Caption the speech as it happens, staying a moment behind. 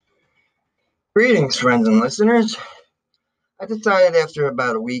Greetings, friends and listeners. I decided after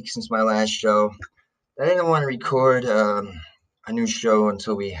about a week since my last show that I didn't want to record a new show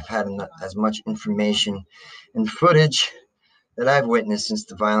until we have had as much information and footage that I've witnessed since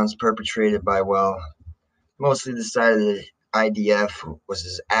the violence perpetrated by, well, mostly the side of the IDF was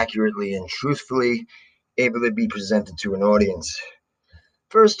as accurately and truthfully able to be presented to an audience.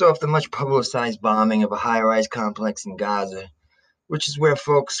 First off, the much publicized bombing of a high rise complex in Gaza, which is where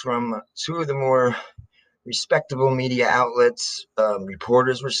folks from two of the more respectable media outlets,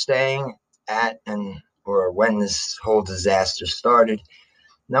 reporters were staying at and or when this whole disaster started.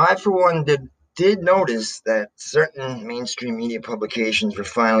 Now, I for one did notice that certain mainstream media publications were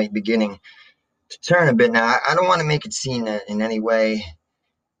finally beginning to turn a bit. Now, I don't want to make it seem that in any way,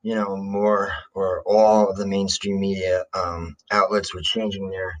 more or all of the mainstream media outlets were changing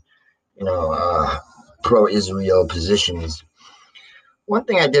their, pro-Israel positions. One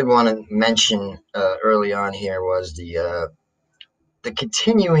thing I did want to mention early on here was the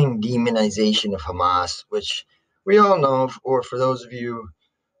continuing demonization of Hamas, which we all know, or for those of you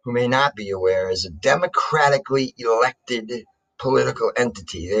who may not be aware, is a democratically elected political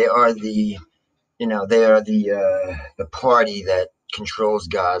entity. They are the party that controls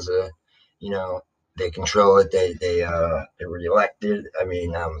Gaza. You know, they control it. They were elected.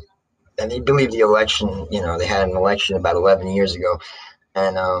 And they believe the election. They had an election about 11 years ago,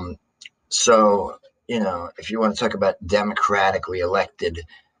 and so if you want to talk about democratically elected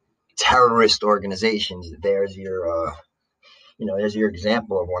terrorist organizations, there's your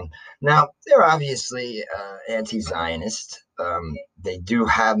example of one. Now, they're obviously anti-Zionist. They do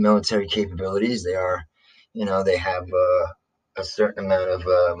have military capabilities. They have a certain amount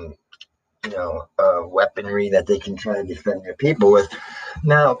of weaponry that they can try to defend their people with.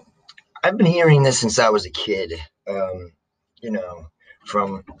 Now, I've been hearing this since I was a kid. You know,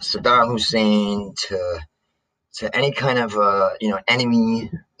 from Saddam Hussein to any kind of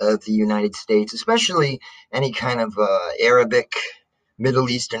enemy of the United States, especially any kind of Arabic, Middle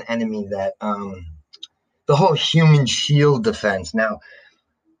Eastern enemy. That the whole human shield defense. Now,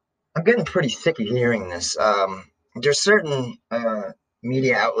 I'm getting pretty sick of hearing this. There's certain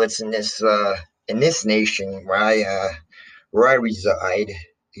media outlets in this nation where I reside,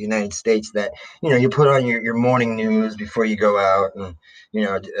 the United States, that you put on your morning news before you go out and you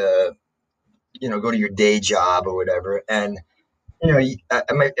know uh, go to your day job or whatever. And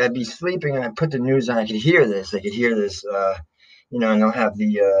I'd be sleeping and I put the news on. I could hear this. And they'll have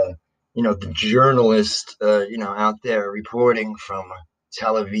the journalist, out there reporting from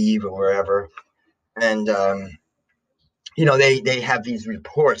Tel Aviv or wherever, and they have these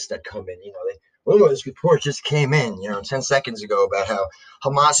reports that come in. Oh, this report just came in, 10 seconds ago about how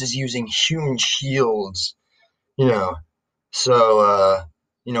Hamas is using human shields, you know, so,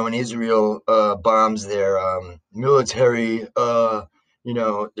 when Israel bombs their military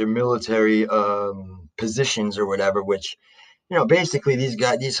positions or whatever, which, basically these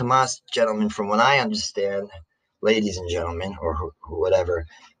Hamas gentlemen, from what I understand, ladies and gentlemen, or whatever,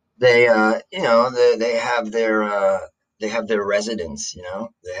 they have their residence,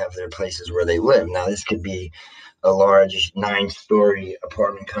 they have their places where they live. Now, this could be a large 9-story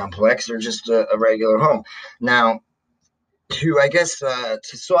apartment complex or just a regular home. Now, to I guess to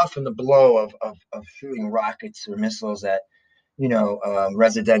soften the blow of shooting rockets or missiles at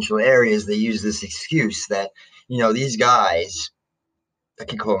residential areas, they use this excuse that these guys, I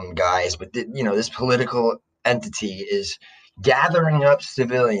can call them guys, but this political entity is gathering up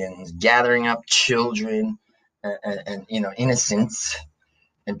civilians, gathering up children, and innocents,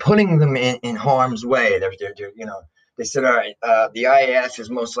 and putting them in harm's way. They said, all right, the IAF is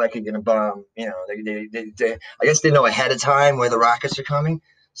most likely going to bomb. I guess they know ahead of time where the rockets are coming.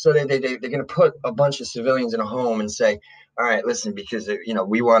 So they're going to put a bunch of civilians in a home and say, all right, listen, because, we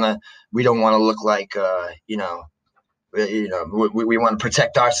don't want to look like, we want to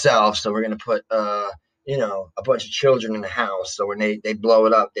protect ourselves. So we're going to put, a bunch of children in the house. So when they blow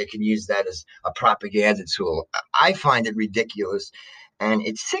it up, they can use that as a propaganda tool. I find it ridiculous, and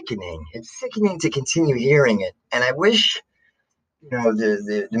it's sickening. It's sickening to continue hearing it. And I wish,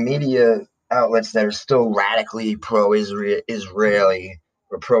 the media outlets that are still radically pro-Israeli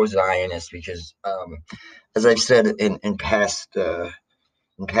or pro-Zionist, because, as I've said in past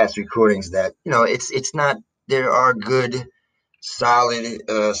recordings, that it's not. There are good, solid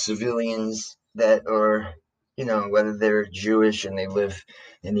civilians that are, whether they're Jewish and they live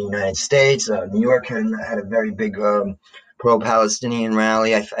in the United States. New York had a very big pro-Palestinian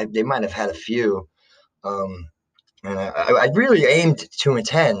rally. They might have had a few, and I really aimed to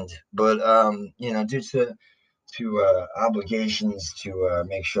attend, but due to obligations to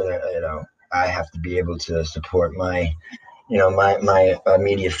make sure that I have to be able to support my my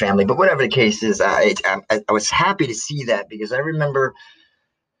immediate family. But whatever the case is, I was happy to see that because I remember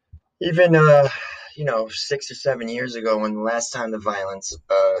even 6 or 7 years ago when the last time the violence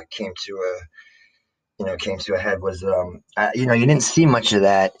came to a head was you didn't see much of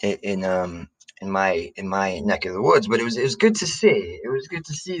that in my neck of the woods, but it was good to see. It was good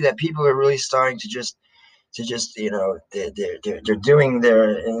to see that people are really starting to just they're doing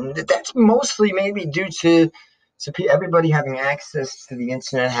their, and that's mostly maybe due to everybody having access to the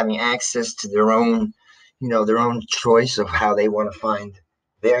internet, having access to their own choice of how they want to find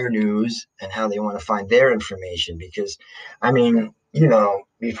their news and how they want to find their information. Because I mean,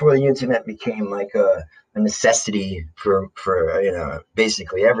 before the internet became like a necessity for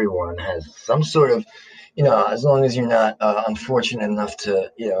basically everyone has some sort of, as long as you're not unfortunate enough to,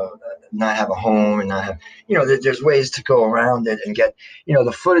 not have a home and not have, there's ways to go around it and get,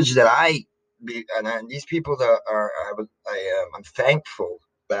 the footage that and these people that I'm thankful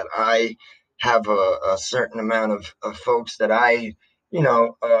that I have a certain amount of folks that I,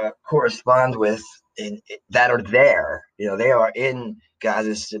 correspond with that are there. They are in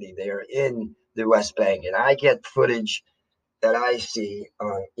Gaza City, they are in the West Bank, and I get footage that I see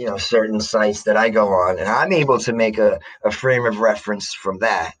on certain sites that I go on, and I'm able to make a frame of reference from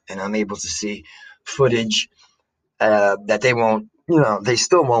that, and I'm able to see footage that they won't, they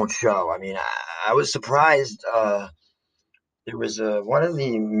still won't show. I mean, I was surprised. There was one of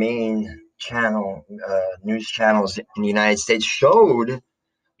the main news channels in the United States showed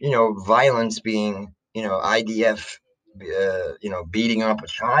violence being, IDF, beating up a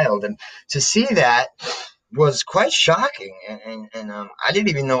child, and to see that was quite shocking, and I didn't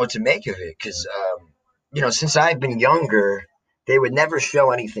even know what to make of it because since I've been younger, they would never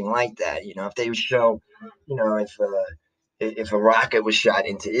show anything like that. If they would show, if a rocket was shot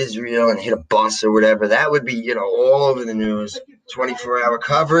into Israel and hit a bus or whatever, that would be all over the news, 24-hour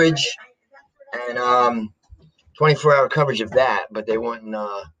coverage, and 24-hour coverage of that. But they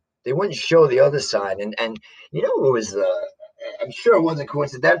wouldn't show the other side, and it was I'm sure it wasn't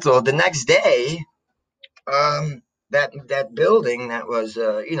coincidental. The next day, that building that was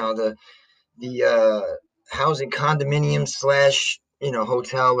the housing condominium slash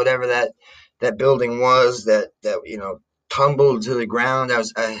hotel, whatever that building was, that tumbled to the ground. I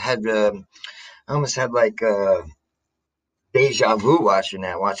almost had like deja vu watching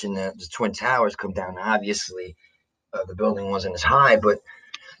the Twin Towers come down. Obviously, the building wasn't as high, but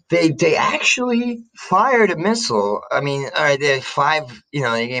they actually fired a missile. I mean, all right, they gave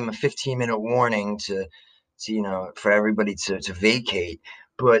them a 15-minute warning to for everybody to vacate,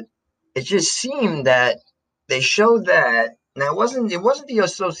 but it just seemed that they showed that. Now it wasn't the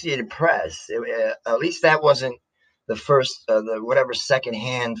Associated Press. At least that wasn't the first, the whatever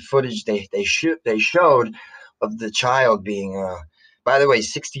secondhand footage they showed of the child being. By the way,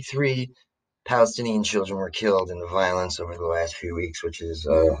 63 Palestinian children were killed in the violence over the last few weeks, which is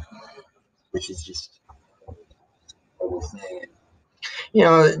just insane.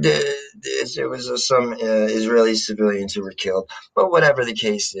 There was some Israeli civilians who were killed, but whatever the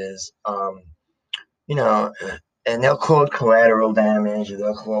case is, you know, and they'll call it collateral damage, or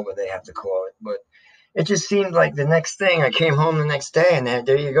they'll call it what they have to call it. But it just seemed like the next thing, I came home the next day, and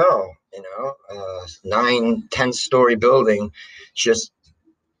there you go, 9, 10-story building, just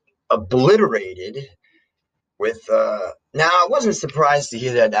obliterated. With now, I wasn't surprised to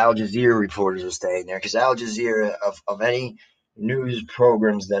hear that Al Jazeera reporters were staying there because Al Jazeera, of any news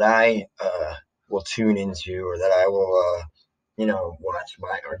programs that I will tune into or that I will watch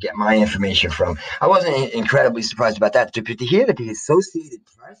or get my information from, I wasn't incredibly surprised about that. To hear that the Associated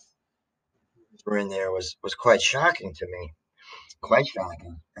Press were in there was quite shocking to me, quite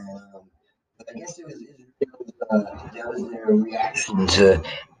shocking. I guess that was their reaction to,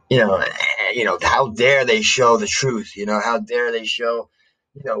 how dare they show the truth? How dare they show,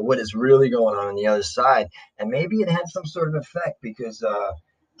 what is really going on the other side? And maybe it had some sort of effect because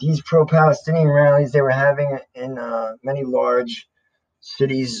these pro-Palestinian rallies they were having in many large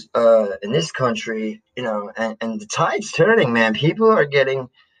cities in this country, and the tide's turning, man. People are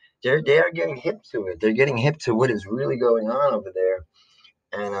they are getting hip to it. They're getting hip to what is really going on over there,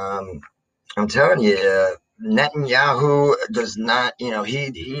 and I'm telling you, Netanyahu does not. He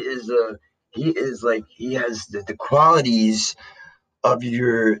is like he has the qualities of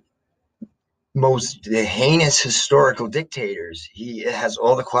your most heinous historical dictators. He has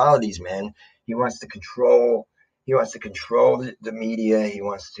all the qualities, man. He wants to control. He wants to control the media. He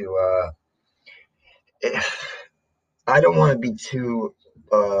wants to. I don't want to be too.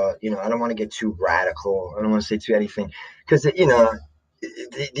 I don't want to get too radical. I don't want to say too anything because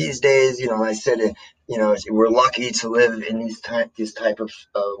these days, I said, we're lucky to live in this type of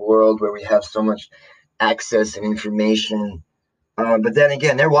world where we have so much access and information. But then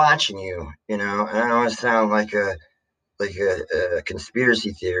again, they're watching you, and I don't want to sound like a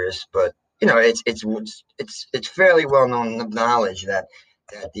conspiracy theorist, but it's fairly well known knowledge that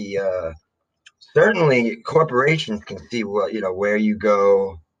the certainly corporations can see what where you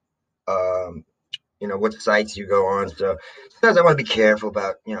go, um, what sites you go on. So sometimes I want to be careful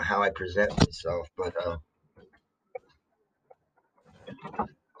about how I present myself, but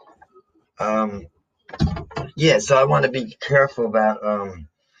um, yeah. So I want to be careful about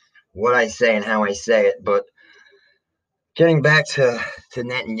what I say and how I say it. But getting back to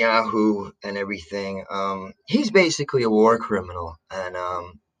Netanyahu and everything, he's basically a war criminal, and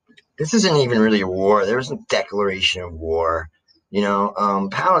this isn't even really a war. There isn't a declaration of war.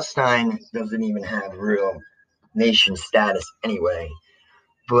 Palestine doesn't even have real nation status anyway.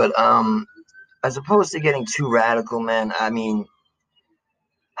 But as opposed to getting too radical, man, I mean,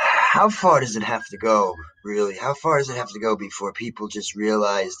 how far does it have to go, really? How far does it have to go before people just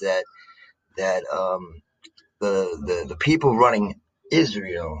realize that the people running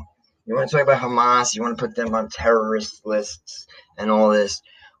Israel, you want to talk about Hamas, you want to put them on terrorist lists and all this.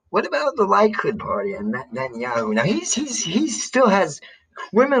 What about the Likud party and Netanyahu? Now he still has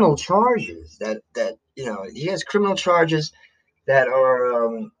criminal charges that he has criminal charges that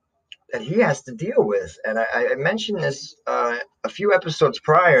are that he has to deal with. And I mentioned this a few episodes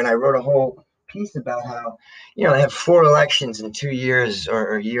prior, and I wrote a whole piece about how, they have 4 elections in 2 years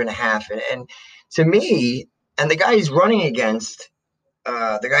or a year and a half. And to me, and the guy he's running against,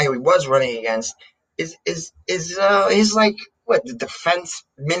 the guy who he was running against, he's like, what, the defense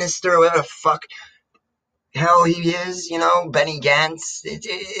minister, whatever the fuck hell he is, Benny Gantz.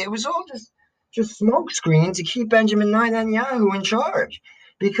 It was all just smoke screen to keep Benjamin Netanyahu in charge.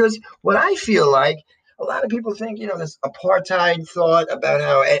 Because what I feel like, a lot of people think, this apartheid thought about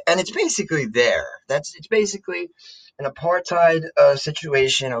how, and it's basically there. It's basically an apartheid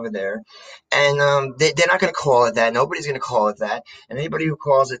situation over there, and they're not going to call it that. Nobody's going to call it that, and anybody who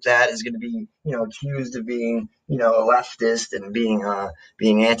calls it that is going to be, accused of being, a leftist and being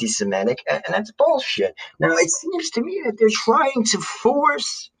anti-Semitic, and that's bullshit. Now, it seems to me that they're trying to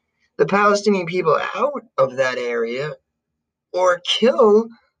force the Palestinian people out of that area or kill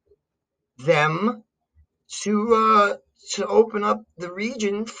them to open up the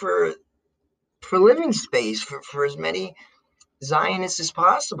region for living space for as many Zionists as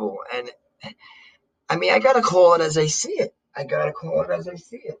possible. And I mean, I gotta call it as I see it. I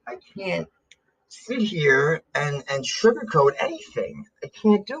can't sit here and sugarcoat anything. I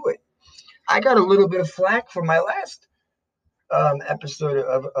can't do it. I got a little bit of flack from my last episode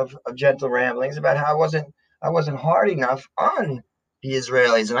of Gentle Ramblings about how I wasn't hard enough on the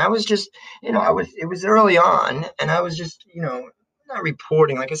Israelis, and I was just, it was early on, and I was just, not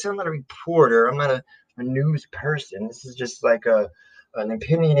reporting. Like I said, I'm not a reporter. I'm not a news person. This is just like an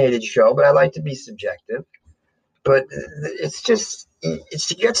opinionated show, but I like to be subjective. But it's to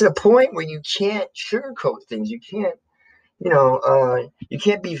get to the point where you can't sugarcoat things. You can't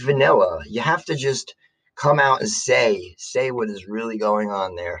be vanilla. You have to just come out and say what is really going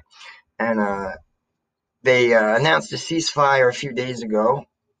on there. And they announced a ceasefire a few days ago,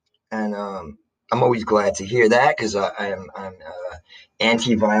 and I'm always glad to hear that because I'm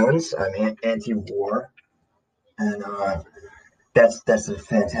anti-violence, I'm anti-war, and that's a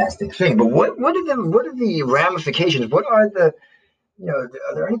fantastic thing. But what are the ramifications? What are are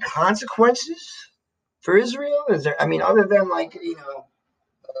there any consequences for Israel? Is there? I mean, other than like a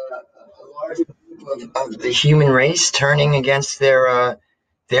large group of the human race turning against their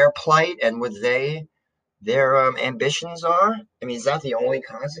plight and what their ambitions are. I mean, is that the only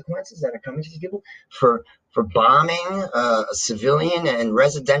consequences that are coming to these people for bombing civilian and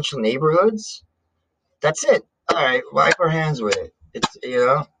residential neighborhoods? That's it. All right, wipe our hands with it. It's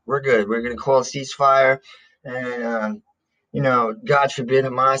we're good. We're gonna call a ceasefire, and God forbid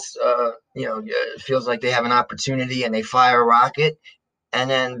Hamas, feels like they have an opportunity and they fire a rocket,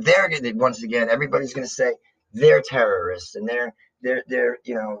 and then they're gonna once again everybody's gonna say they're terrorists and they're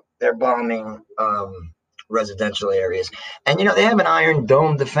bombing residential areas, and they have an Iron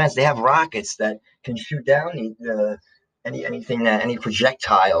Dome defense. They have rockets that can shoot down any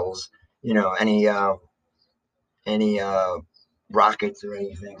projectiles, any rockets or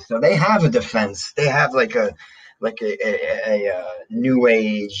anything. So they have a defense. They have like a new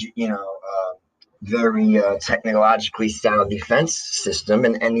age, very technologically sound defense system,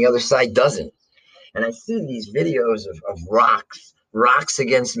 and the other side doesn't. And I see these videos of rocks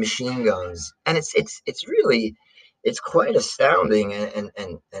against machine guns, and it's really it's quite astounding and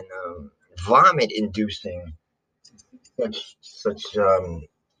vomit inducing such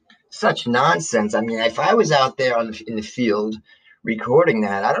such nonsense. I mean, if I was out there in the field recording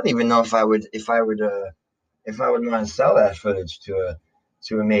that, I don't even know if I would want to sell that footage to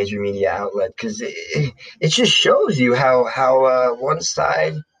a major media outlet, because it just shows you how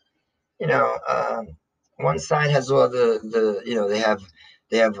you know um, one side has all the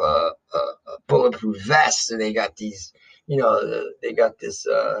they have a bulletproof vest, and they got these they got this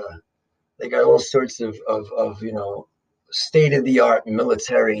they got all sorts of state of the art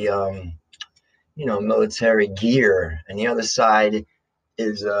military military gear, and the other side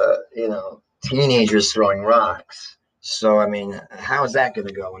is teenagers throwing rocks. So I mean, how is that going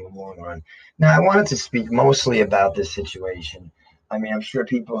to go in the long run? Now, I wanted to speak mostly about this situation. I mean, I'm sure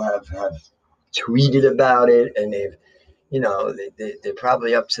people have tweeted about it, and they're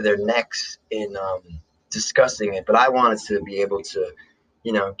probably up to their necks in discussing it. But I wanted to be able to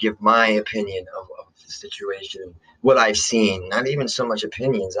give my opinion of the situation, what I've seen. Not even so much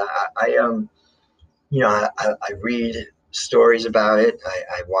opinions. I read stories about it.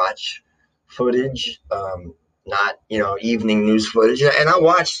 I watch footage, not evening news footage, and I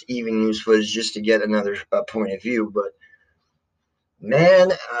watch evening news footage just to get another point of view. But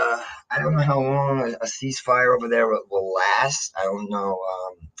man, I don't know how long a ceasefire over there will last. I don't know.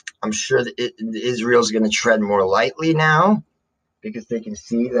 I'm sure that Israel's going to tread more lightly now, because they can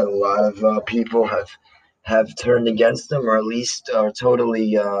see that a lot of people have turned against them, or at least are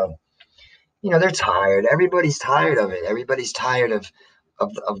totally. They're tired. Everybody's tired of it. Everybody's tired of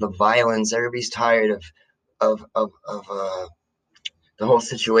the violence. Everybody's tired of the whole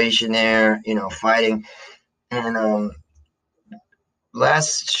situation there. Fighting. And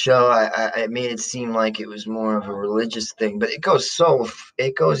last show, I made it seem like it was more of a religious thing, but it goes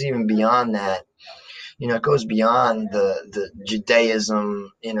even beyond that. It goes beyond the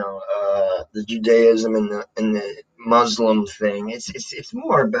Judaism. The Judaism and the Muslim thing. It's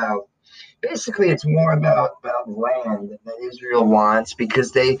more about. Basically, it's more about land that Israel wants,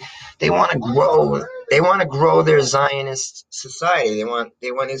 because they want to grow. They want to grow their Zionist society.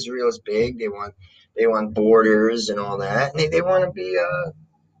 They want Israel as big. They want borders and all that. And they want to be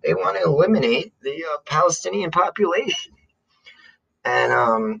they want to eliminate the Palestinian population.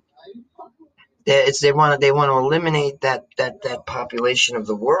 And they want to eliminate that population of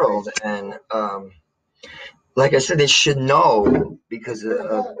the world. And like I said, they should know, because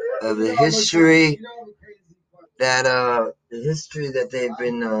of the history that they've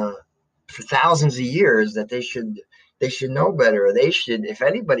been for thousands of years, that they should know better. Or if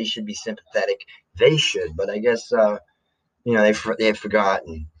anybody should be sympathetic, they should. But I guess they've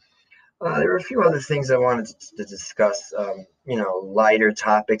forgotten. There were a few other things I wanted to discuss. Lighter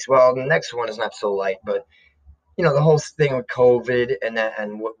topics. Well, the next one is not so light, but the whole thing with COVID,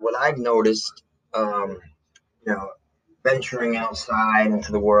 and what I've noticed. You know, Venturing outside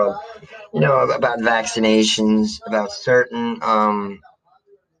into the world, about vaccinations, about certain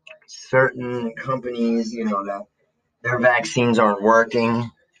companies, that their vaccines aren't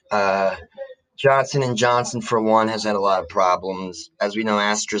working. Uh, Johnson and Johnson, for one, has had a lot of problems. As we know,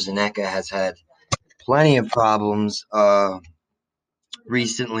 AstraZeneca has had plenty of problems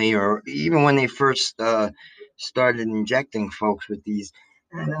recently, or even when they first started injecting folks with these.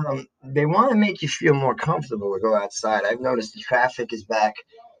 And they want to make you feel more comfortable to go outside. I've noticed the traffic is back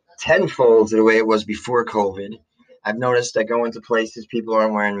tenfold to the way it was before COVID. I've noticed that going to places, people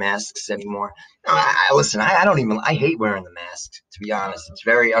aren't wearing masks anymore. No, listen, I don't even, I hate wearing the mask, to be honest. It's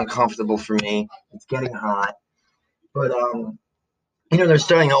very uncomfortable for me. It's getting hot. But, they're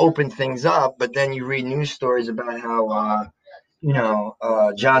starting to open things up, but then you read news stories about how,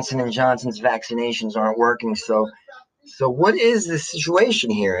 Johnson and Johnson's vaccinations aren't working. So what is the situation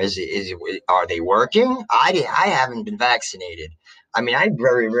here? Are they working? I haven't been vaccinated. I mean, I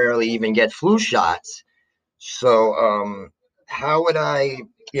very rarely even get flu shots. So how would I?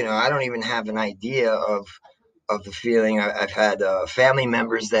 I don't even have an idea of the feeling. I've had family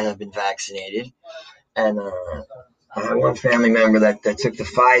members that have been vaccinated, and I had one family member that took the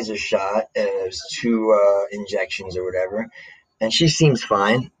Pfizer shot. It was two injections or whatever, and she seems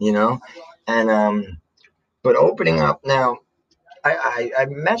fine. And but opening up now. I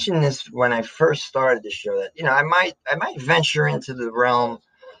mentioned this when I first started the show, that I might venture into the realm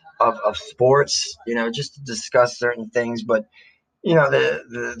of sports, just to discuss certain things. But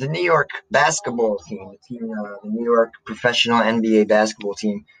the New York basketball team, the New York professional NBA basketball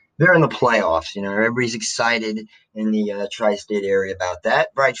team, they're in the playoffs. Everybody's excited in the tri-state area about that.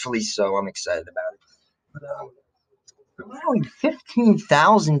 Rightfully so. I'm excited about it. But allowing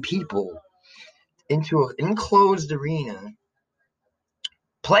 15,000 people into an enclosed arena,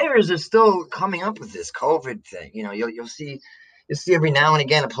 players are still coming up with this COVID thing. You'll see every now and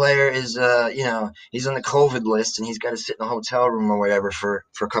again a player is he's on the COVID list and he's got to sit in a hotel room or whatever for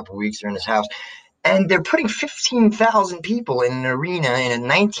a couple of weeks or in his house. And they're putting 15,000 people in an arena, in a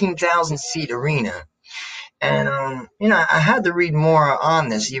 19,000 seat arena. And, I had to read more on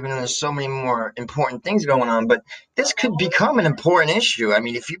this, even though there's so many more important things going on. But this could become an important issue. I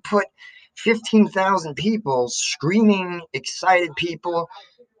mean, if you put 15,000 people, screaming, excited people,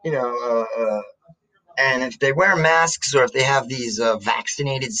 and if they wear masks or if they have these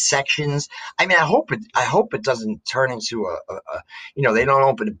vaccinated sections, I mean, I hope it doesn't turn into they don't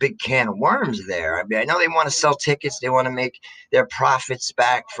open a big can of worms there. I mean, I know they want to sell tickets, they want to make their profits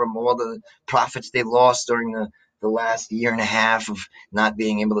back from all the profits they lost during the last year and a half of not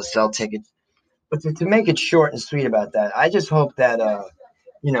being able to sell tickets. But to make it short and sweet about that, I just hope that a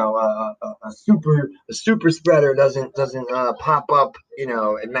super spreader doesn't pop up,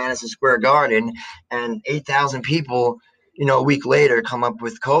 at Madison Square Garden, and 8,000 people, a week later come up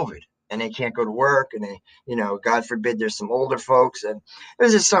with COVID and they can't go to work, and they, God forbid, there's some older folks. And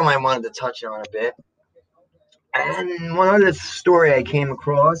there's just something I wanted to touch on a bit. And one other story I came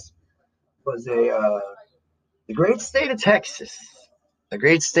across was the great state of Texas. The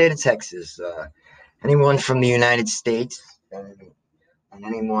great state of Texas. Anyone from the United States, and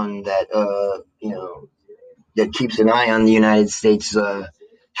anyone that that keeps an eye on the United States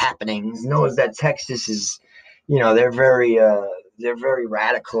happenings knows that Texas is, they're very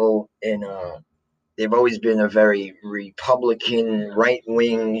radical, and they've always been a very Republican right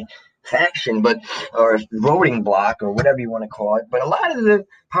wing faction, or voting bloc, or whatever you want to call it. But a lot of the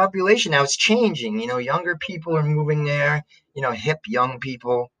population now, it's changing. Younger people are moving there. Hip young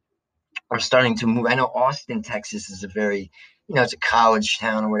people are starting to move. I know Austin, Texas is a very, it's a college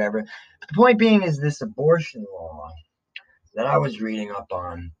town or whatever. But the point being is this abortion law that I was reading up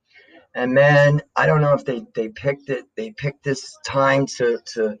on. And man, I don't know if they picked it. They picked this time to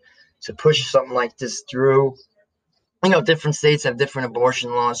push something like this through. Different states have different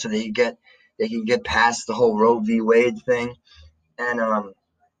abortion laws, so they can get past the whole Roe v. Wade thing. And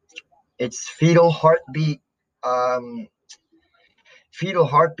it's fetal heartbeat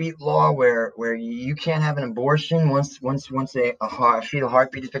law, where you can't have an abortion once a fetal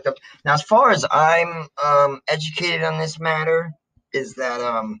heartbeat is picked up. Now, as far as I'm educated on this matter, is that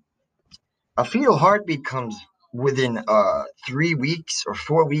a fetal heartbeat comes within 3 weeks or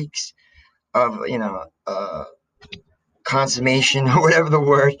 4 weeks of consummation, or whatever the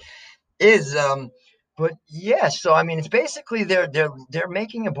word is. But yeah, so I mean, it's basically they're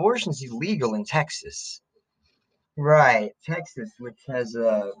making abortions illegal in Texas. Right, Texas, which has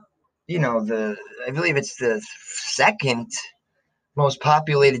I believe it's the second most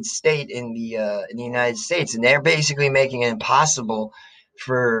populated state in the United States, and they're basically making it impossible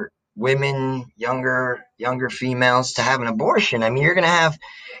for women, younger females, to have an abortion. I mean, you're gonna have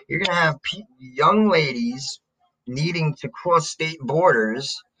young ladies needing to cross state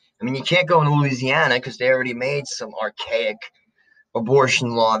borders. I mean, you can't go into Louisiana because they already made some archaic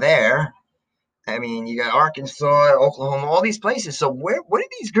abortion law there. I mean, you got Arkansas, Oklahoma, all these places. So what are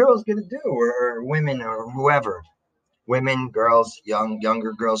these girls going to do, or women, or whoever? Women, girls,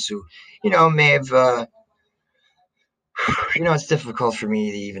 younger girls who, may have, it's difficult for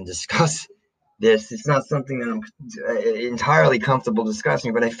me to even discuss this. It's not something that I'm entirely comfortable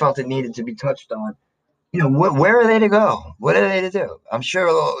discussing, but I felt it needed to be touched on. Where are they to go? What are they to do? I'm sure,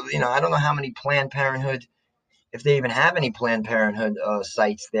 I don't know how many Planned Parenthood, if they even have any Planned Parenthood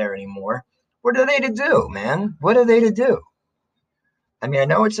sites there anymore. What are they to do, man? What are they to do? I mean, I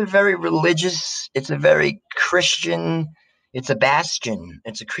know it's a very religious, it's a very Christian, it's a bastion,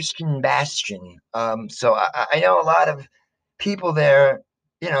 it's a Christian bastion. So I know a lot of people there,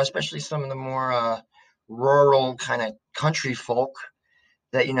 especially some of the more rural kind of country folk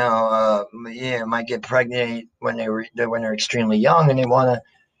that might get pregnant when they're extremely young, and they want to,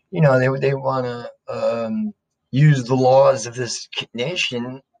 they want to use the laws of this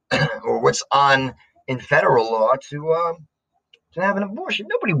nation or what's on in federal law to have an abortion.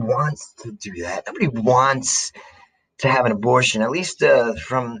 Nobody wants to do that. Nobody wants to have an abortion. At least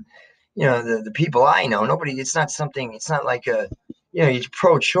from the people I know, nobody. It's not something. It's not like it's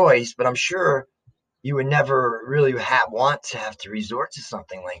pro-choice, but I'm sure you would never really want to have to resort to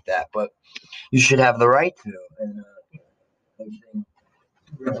something like that. But you should have the right to. And everything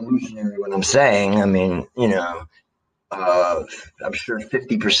revolutionary. What I'm saying, I mean, I'm sure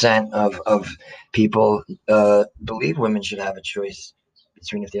 50% of people believe women should have a choice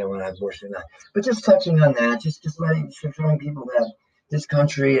between if they want to have abortion or not. But just touching on that, just showing people that this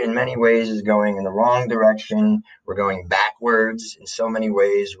country in many ways is going in the wrong direction. We're going backwards in so many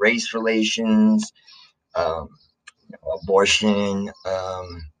ways. Race relations, um, abortion,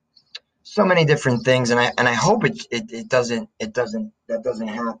 so many different things, and I hope it doesn't that doesn't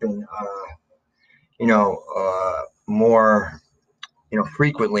happen. More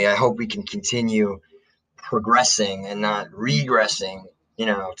frequently. I hope we can continue progressing and not regressing.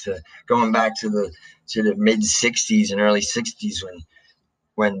 To going back to the mid '60s and early '60s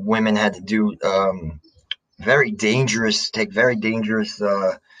when women had to do take very dangerous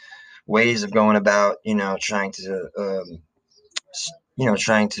ways of going about, trying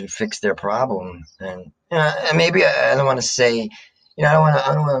to fix their problem. And maybe I don't want to say, I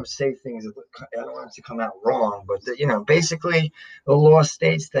don't want to say things. I don't want it to come out wrong, but basically, the law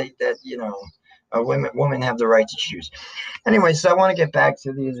states that women have the right to choose. Anyway, so I want to get back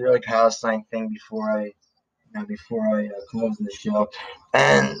to the Israeli-Palestine thing before I close the show.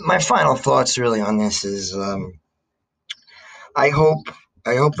 And my final thoughts really on this is, I hope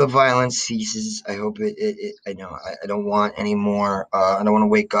the violence ceases. I hope I don't want any more. I don't want to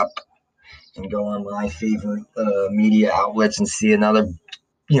wake up and go on my favorite media outlets and see another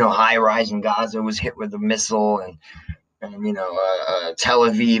high rise in Gaza was hit with a missile, and Tel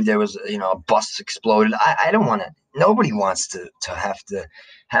Aviv there was a bus exploded. I don't want to. Nobody wants to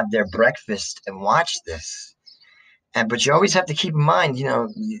have their breakfast and watch this. But you always have to keep in mind,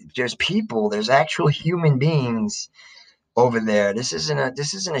 there's actual human beings over there. This isn't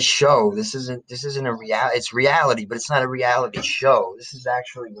a show. This isn't a reality. It's reality, but it's not a reality show. This is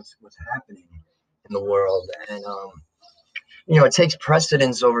actually what's happening in the world, and it takes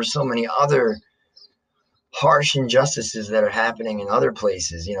precedence over so many other harsh injustices that are happening in other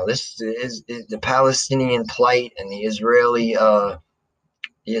places. This is the Palestinian plight and the Israeli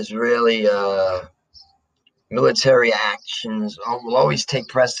military actions will always take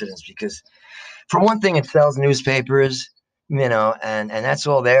precedence because, for one thing, it sells newspapers, and that's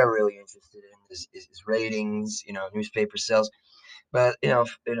all they're really interested in is ratings, newspaper sales. But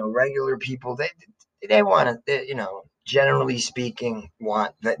regular people, they want to, generally speaking,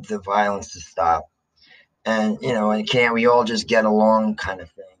 want the violence to stop, and can't we all just get along, kind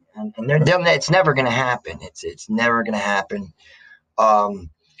of thing. And it's never going to happen. It's never going to happen.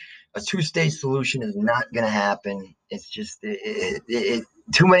 A two-state solution is not going to happen. It's just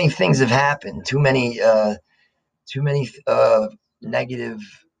too many things have happened. Too many negative,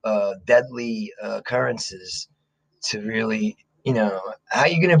 deadly occurrences to really, how are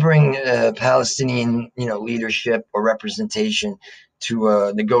you going to bring Palestinian, leadership or representation to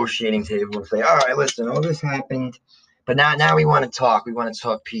a negotiating table and say, all right, listen, all this happened, but now we want to talk. We want to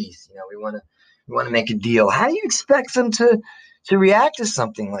talk peace. We want to make a deal. How do you expect them to react to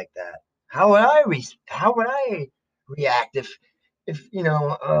something like that? How would I react if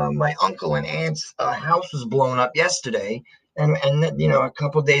my uncle and aunt's house was blown up yesterday, and a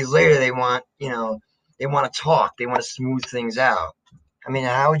couple of days later they want to talk, they want to smooth things out. I mean,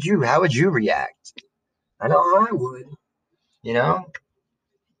 how would you react? I know I would, you know,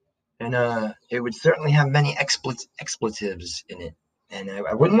 and it would certainly have many expletives in it, and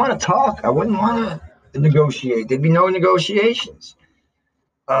I wouldn't want to talk. I wouldn't want to negotiate. There'd be no negotiations.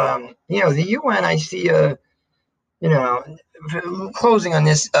 The UN. I see you know, closing on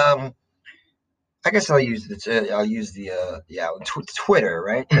this. I guess I'll use Twitter,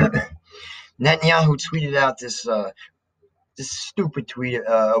 right? Netanyahu tweeted out this stupid tweet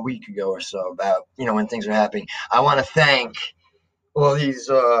a week ago or so about when things are happening. I want to thank all these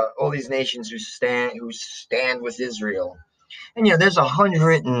nations who stand with Israel, and there's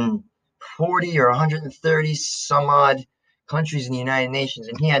 140 or 130 some odd countries in the United Nations,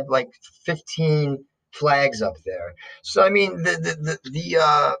 and he had like 15 flags up there. So I mean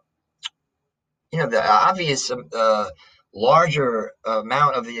the obvious larger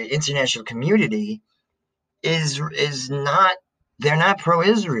amount of the international community is not, they're not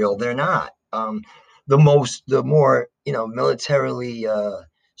pro-Israel. They're not. The more militarily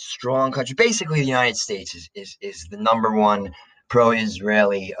strong country, basically the United States is the number one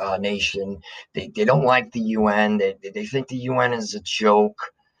pro-Israeli nation. They don't like the UN. They think the UN is a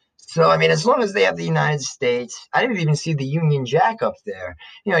joke. So I mean, as long as they have the United States, I didn't even see the Union Jack up there.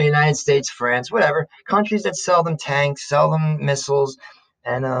 United States, France, whatever countries that sell them tanks, sell them missiles,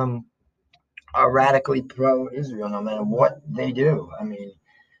 and are radically pro-Israel, no matter what they do. And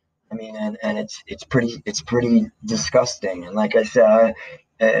it's pretty disgusting. And like I said,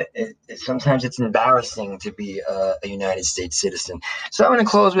 sometimes it's embarrassing to be a United States citizen. So I'm going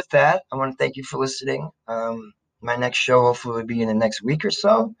to close with that. I want to thank you for listening. My next show hopefully will be in the next week or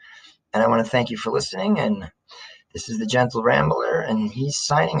so. And I want to thank you for listening, and This is the Gentle Rambler, and he's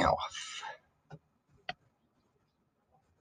signing off.